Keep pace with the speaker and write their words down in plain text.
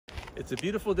It's a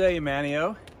beautiful day in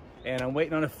Manteo, and I'm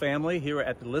waiting on a family here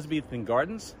at the Elizabethan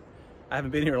Gardens. I haven't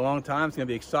been here a long time. It's going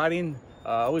to be exciting.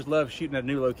 I always love shooting at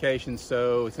new locations,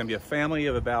 so it's going to be a family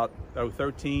of about 12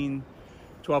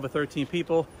 or 13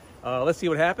 people. Let's see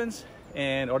what happens,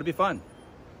 and it ought to be fun.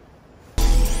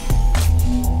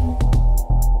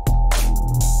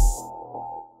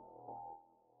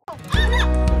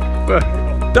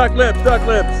 Duck lips, duck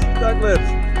lips, duck lips.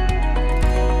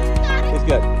 It's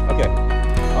good. Okay.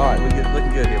 All right,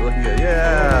 looking good here. Looking good.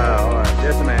 Yeah. All right.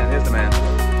 There's the man. There's the man.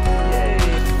 Yay.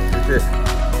 That's it.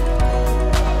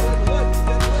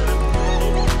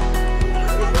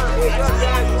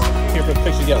 Here, put the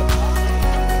picture together.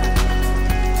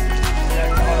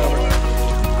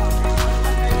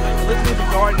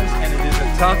 Elizabethan Gardens, and it is a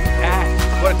tough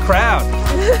act. What a crowd.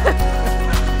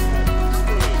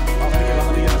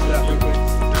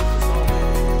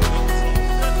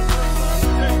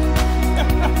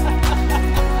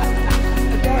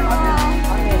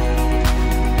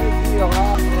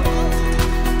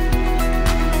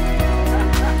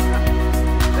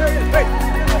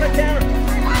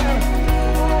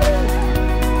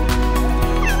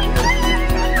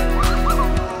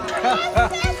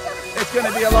 It's going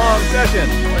to be a long session.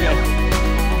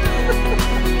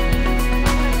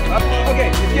 Okay,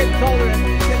 it's getting colder.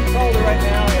 It's getting colder right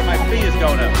now, and my feet is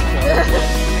going up. So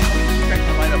check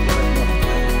the light up a little bit more.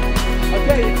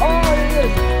 Okay. Oh, there it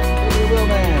is. There's the real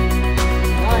man.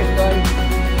 Nice, buddy.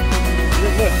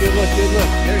 Good look. Good look. Good look.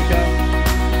 There you go.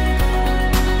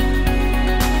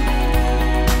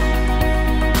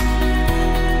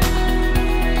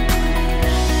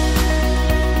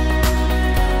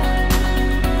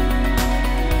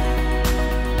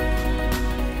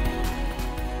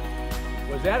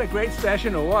 Was that a great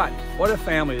session or what? What a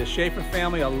family, the Schaefer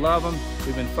family, I love them.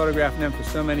 We've been photographing them for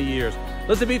so many years.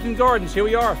 Elizabethan Gardens, here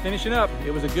we are, finishing up.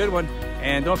 It was a good one.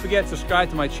 And don't forget,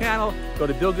 subscribe to my channel. Go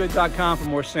to billgoode.com for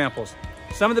more samples.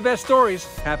 Some of the best stories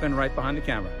happen right behind the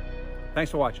camera.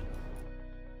 Thanks for watching.